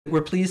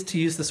We're pleased to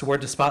use this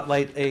award to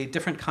spotlight a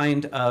different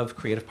kind of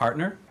creative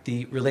partner,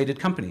 the Related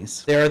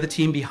Companies. They are the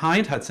team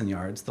behind Hudson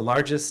Yards, the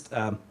largest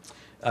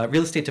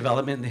real estate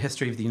development in the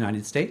history of the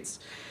United States.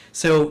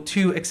 So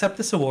to accept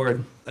this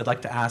award, I'd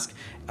like to ask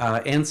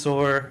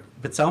Ansor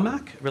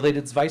Bitselmak,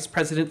 Related's Vice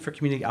President for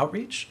Community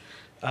Outreach,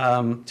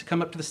 to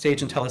come up to the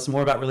stage and tell us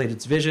more about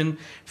Related's vision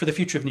for the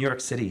future of New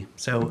York City.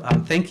 So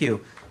thank you.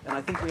 And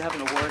I think we have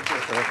an award here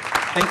for,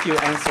 thank you,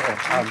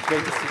 Ansor.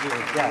 Great to see you.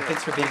 Yeah,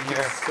 thanks for being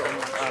here.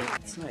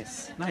 It's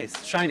nice,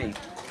 nice, shiny.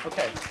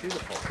 Okay,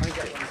 beautiful. Thank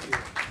you.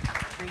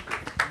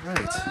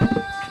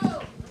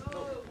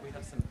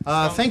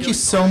 Right. Thank you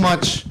so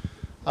much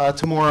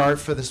to More Art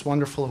for this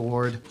wonderful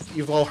award.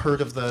 You've all heard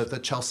of the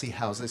Chelsea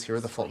houses here,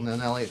 the Fulton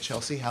and Elliott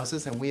Chelsea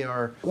houses, and we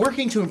are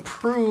working to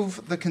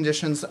improve the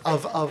conditions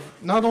of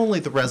not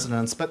only the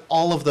residents, but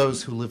all of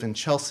those who live in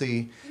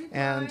Chelsea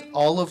and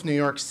all of New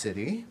York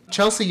City.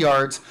 Chelsea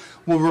Yards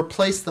will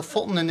replace the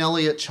Fulton and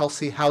Elliott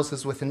Chelsea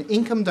houses with an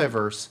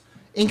income-diverse,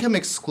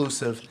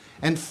 income-exclusive,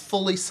 and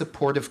fully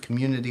supportive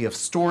community of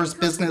stores,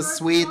 business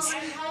suites,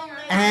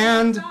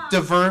 and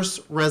diverse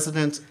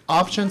resident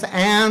options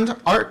and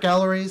art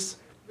galleries.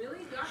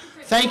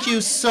 Thank you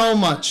so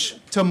much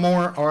to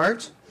More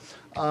Art,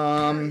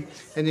 and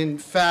in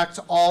fact,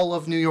 all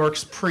of New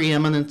York's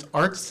preeminent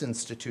arts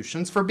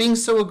institutions for being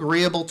so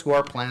agreeable to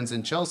our plans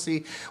in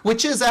Chelsea,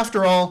 which is,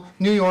 after all,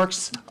 New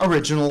York's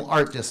original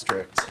art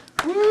district.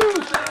 Woo!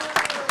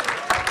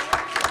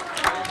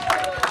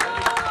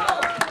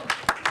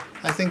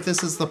 I think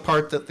this is the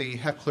part that the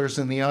hecklers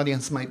in the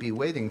audience might be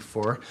waiting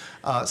for.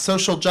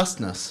 Social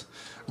justice.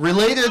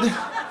 Related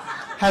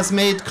has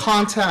made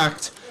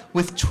contact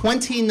with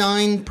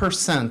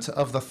 29%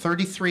 of the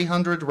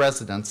 3,300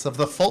 residents of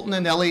the Fulton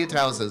and Elliott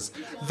houses.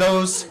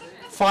 Those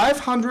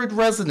 500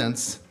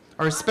 residents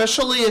are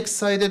especially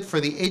excited for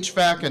the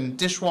HVAC and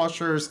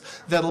dishwashers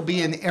that'll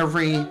be in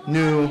every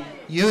new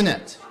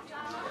unit.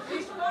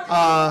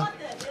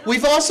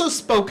 We've also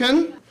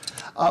spoken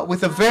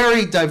with a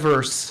very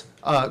diverse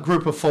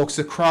group of folks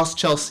across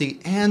Chelsea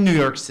and New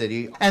York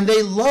City, and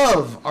they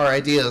love our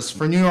ideas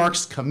for New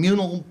York's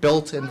communal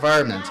built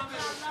environment.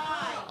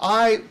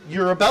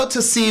 You're about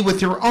to see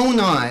with your own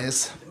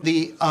eyes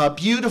the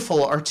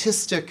beautiful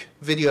artistic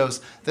videos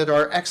that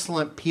our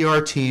excellent PR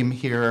team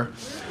here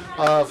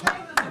of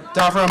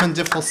Davram and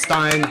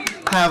Diffelstein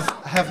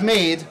have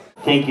made.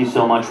 Thank you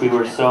so much. We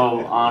were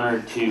so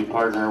honored to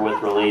partner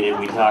with Related.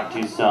 We talked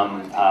to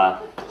some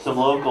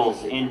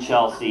locals in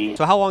Chelsea.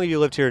 So how long have you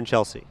lived here in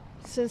Chelsea?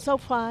 Since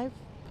 2005.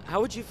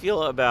 How would you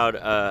feel about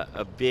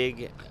a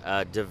big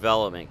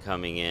development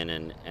coming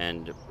in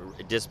and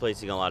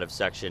displacing a lot of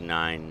Section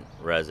 9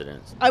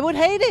 residents? I would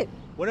hate it.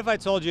 What if I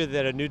told you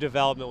that a new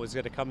development was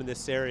going to come in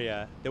this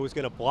area that was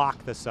going to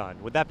block the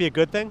sun? Would that be a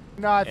good thing?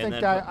 No, I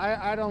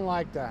don't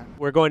like that.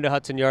 We're going to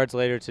Hudson Yards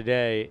later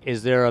today.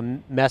 Is there a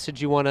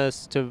message you want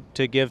us to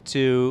give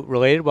to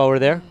Related while we're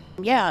there?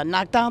 Yeah,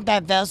 knock down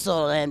that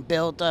vessel and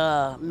build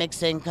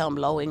mixed income,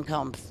 low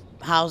income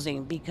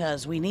housing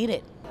because we need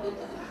it.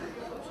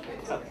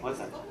 What's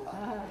that?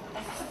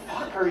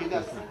 What are you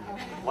guys thinking?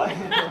 What?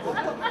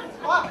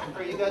 What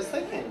are you guys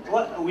thinking?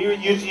 What?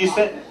 You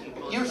said...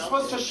 You're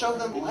supposed to show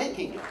them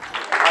liking it.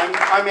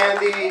 I'm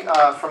Andy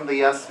from the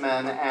Yes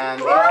Men, and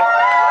these are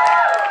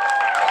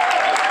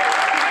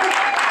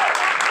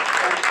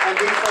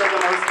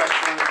the most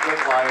excellent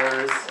good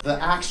liars. The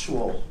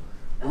actual,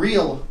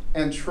 real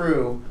and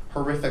true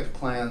horrific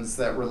plans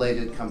that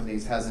Related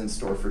Companies has in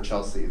store for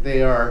Chelsea.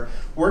 They are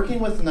working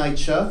with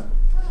NYCHA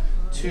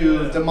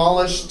to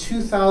demolish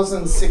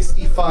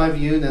 2,065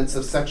 units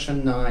of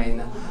Section 9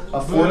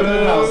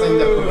 affordable housing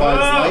that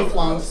provides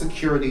lifelong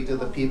security to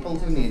the people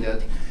who need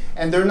it.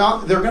 And they're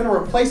going to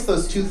replace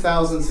those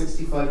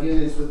 2,065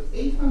 units with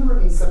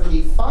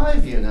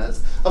 875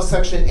 units of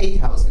Section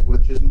 8 housing,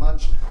 which is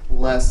much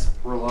less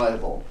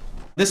reliable.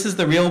 This is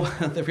the real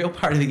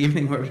part of the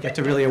evening where we get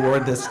to really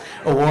award this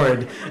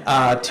award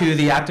to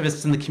the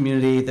activists in the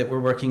community that we're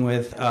working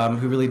with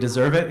who really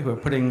deserve it, who are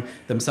putting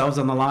themselves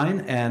on the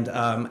line and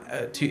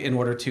in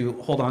order to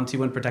hold on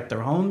to and protect their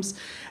homes,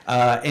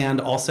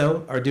 and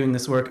also are doing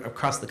this work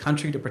across the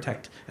country to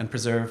protect and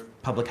preserve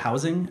public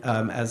housing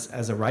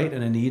as a right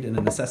and a need and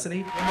a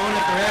necessity.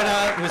 Ramona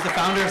Ferreira, who is the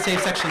founder of Save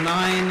Section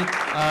 9,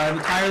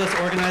 the tireless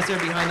organizer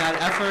behind that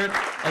effort,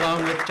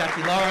 along with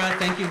Jackie Lara,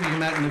 thank you, who you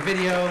met in the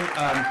video,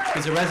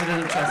 who's a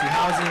resident of Chelsea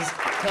Houses.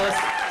 Tell us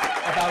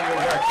about your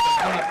work.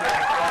 Come up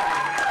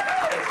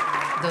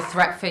here. The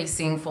threat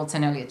facing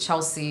Fulton Elliott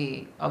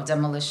Chelsea of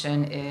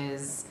demolition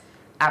is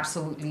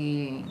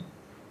absolutely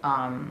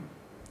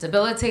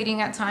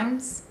debilitating at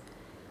times.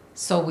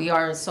 So we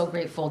are so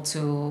grateful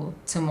to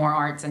More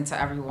Arts and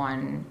to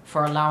everyone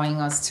for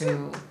allowing us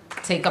to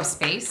take up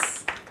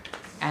space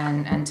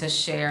and to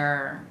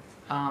share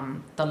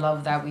the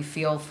love that we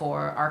feel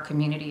for our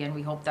community, and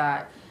we hope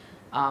that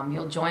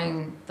you'll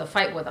join the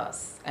fight with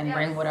us and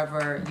bring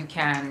whatever you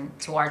can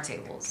to our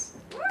tables.